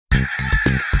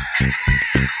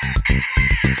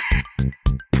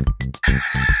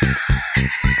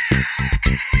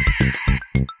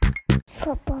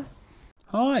Football.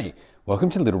 Hi, welcome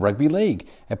to Little Rugby League,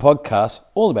 a podcast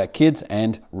all about kids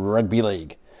and rugby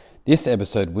league. This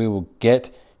episode we will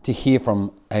get to hear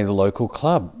from a local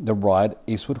club, the Ryde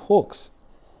Eastwood Hawks.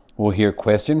 We'll hear a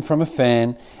question from a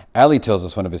fan, Ali tells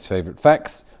us one of his favourite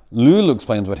facts, Lulu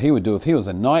explains what he would do if he was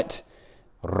a knight,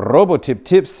 Robotip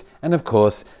tips, and of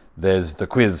course, there's the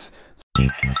quiz.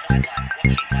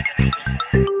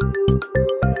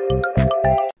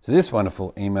 So this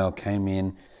wonderful email came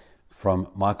in from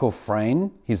Michael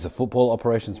Frayne. He's the football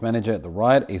operations manager at the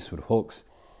Ryde Eastwood Hawks.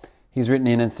 He's written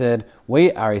in and said,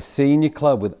 "We are a senior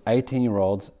club with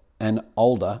 18-year-olds and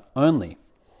older only.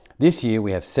 This year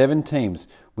we have 7 teams,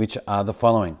 which are the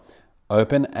following.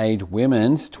 Open Age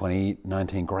Women's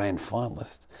 2019 Grand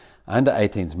Finalists. Under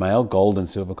 18s male gold and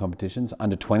silver competitions,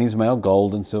 under 20s male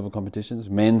gold and silver competitions,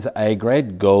 men's A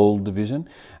grade gold division,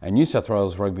 and New South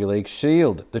Wales Rugby League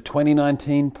Shield, the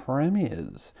 2019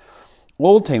 premiers.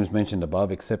 All teams mentioned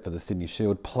above, except for the Sydney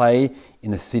Shield, play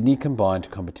in the Sydney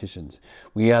combined competitions.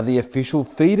 We are the official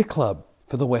feeder club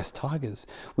for the West Tigers.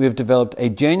 We have developed a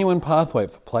genuine pathway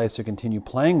for players to continue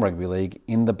playing rugby league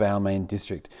in the Balmain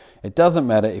district. It doesn't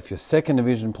matter if you're a second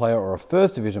division player or a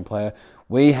first division player,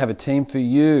 we have a team for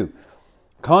you.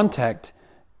 Contact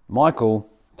Michael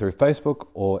through Facebook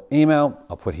or email.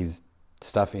 I'll put his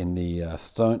stuff in the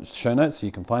show notes so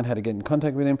you can find how to get in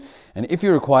contact with him. And if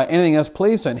you require anything else,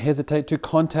 please don't hesitate to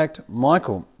contact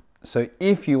Michael. So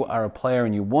if you are a player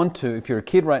and you want to, if you're a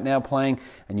kid right now playing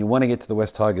and you want to get to the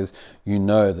West Tigers, you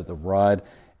know that the Ryde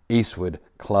Eastwood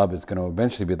Club is going to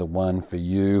eventually be the one for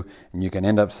you, and you can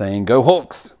end up saying, "Go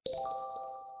Hawks!"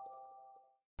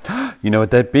 You know what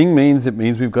that bing means? It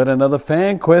means we've got another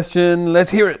fan question.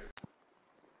 Let's hear it.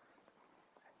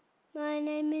 My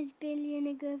name is Billy and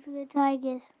I go for the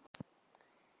Tigers.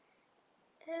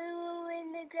 Who will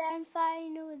win the grand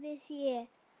final this year?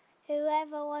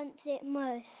 Whoever wants it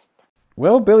most.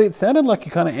 Well, Billy, it sounded like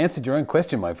you kind of answered your own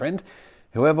question, my friend.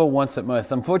 Whoever wants it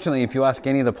most. Unfortunately, if you ask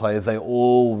any of the players, they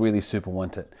all really super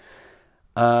want it.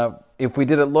 If we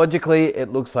did it logically,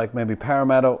 it looks like maybe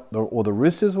Parramatta or the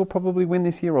Roosters will probably win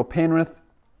this year, or Penrith.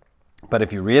 But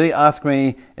if you really ask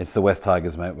me, it's the West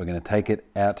Tigers, mate. We're going to take it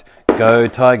out. Go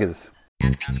Tigers.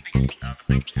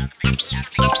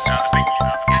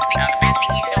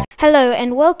 Hello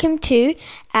and welcome to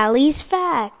Ali's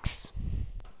Facts.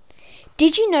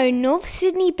 Did you know North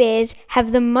Sydney Bears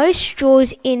have the most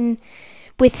draws in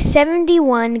with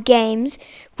 71 games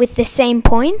with the same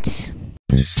points?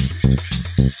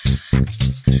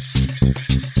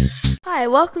 Hi,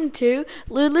 welcome to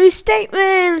Lulu's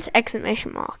Statement! !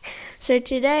 So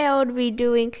today I would be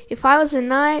doing, if I was a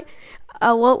knight,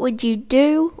 what would you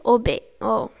do or be?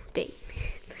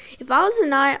 If I was a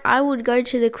knight, I would go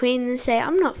to the Queen and say,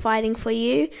 "I'm not fighting for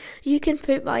you. You can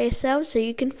poop by yourself, so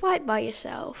you can fight by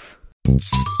yourself."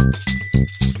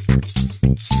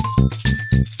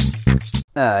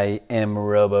 I am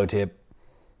Robotip.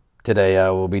 Today I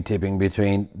will be tipping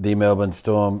between the Melbourne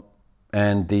Storm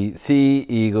and the Sea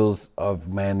Eagles of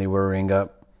Manly Warringah.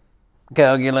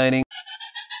 Calculating.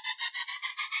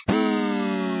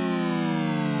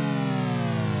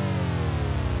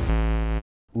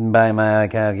 By my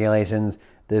calculations,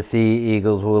 the Sea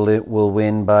Eagles will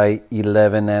win by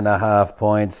 11.5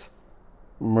 points.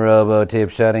 Robotip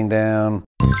shutting down.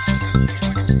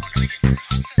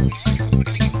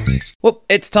 Well,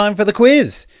 it's time for the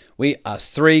quiz. We ask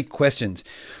 3 questions.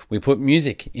 We put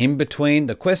music in between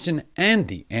the question and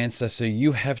the answer so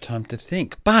you have time to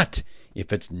think. But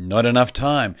if it's not enough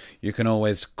time, you can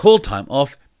always call time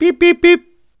off. Beep, beep, beep.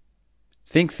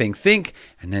 Think,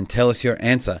 and then tell us your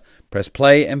answer. Press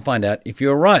play and find out if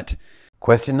you're right.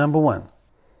 Question number 1.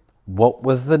 What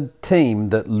was the team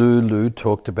that Lulu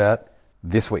talked about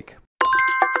this week?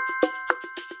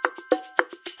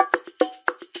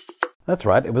 That's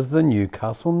right, it was the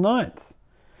Newcastle Knights.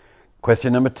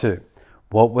 Question number 2.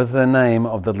 What was the name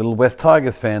of the little West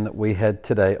Tigers fan that we had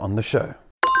today on the show?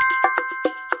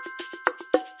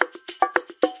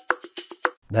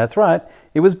 That's right,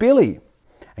 it was Billy.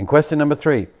 And question number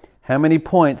 3. How many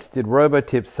points did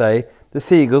Robotip say the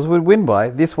Sea Eagles would win by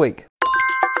this week?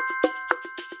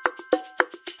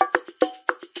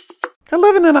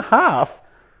 11.5?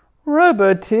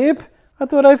 Robotip, I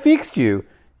thought I fixed you.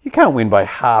 You can't win by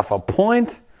half a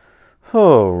point.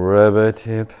 Oh,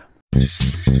 Robotip.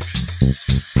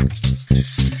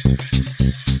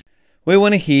 We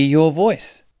want to hear your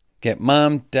voice. Get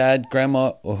mum, dad,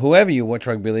 grandma, or whoever you watch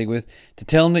rugby league with to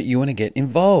tell them that you want to get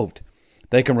involved.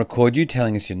 They can record you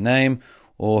telling us your name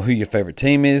or who your favourite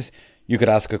team is. You could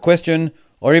ask a question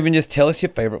or even just tell us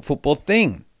your favourite football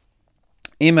thing.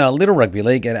 Email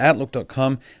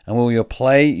littlerugbyleague@outlook.com and we will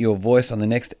play your voice on the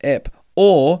next ep.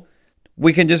 Or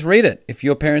we can just read it. If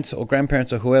your parents or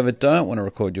grandparents or whoever don't want to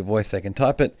record your voice, they can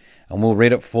type it and we'll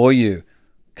read it for you.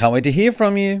 Can't wait to hear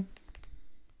from you.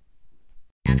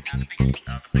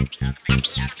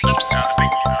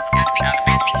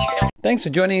 Thanks for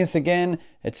joining us again.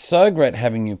 It's so great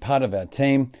having you part of our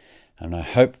team, and I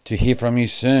hope to hear from you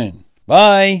soon.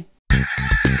 Bye.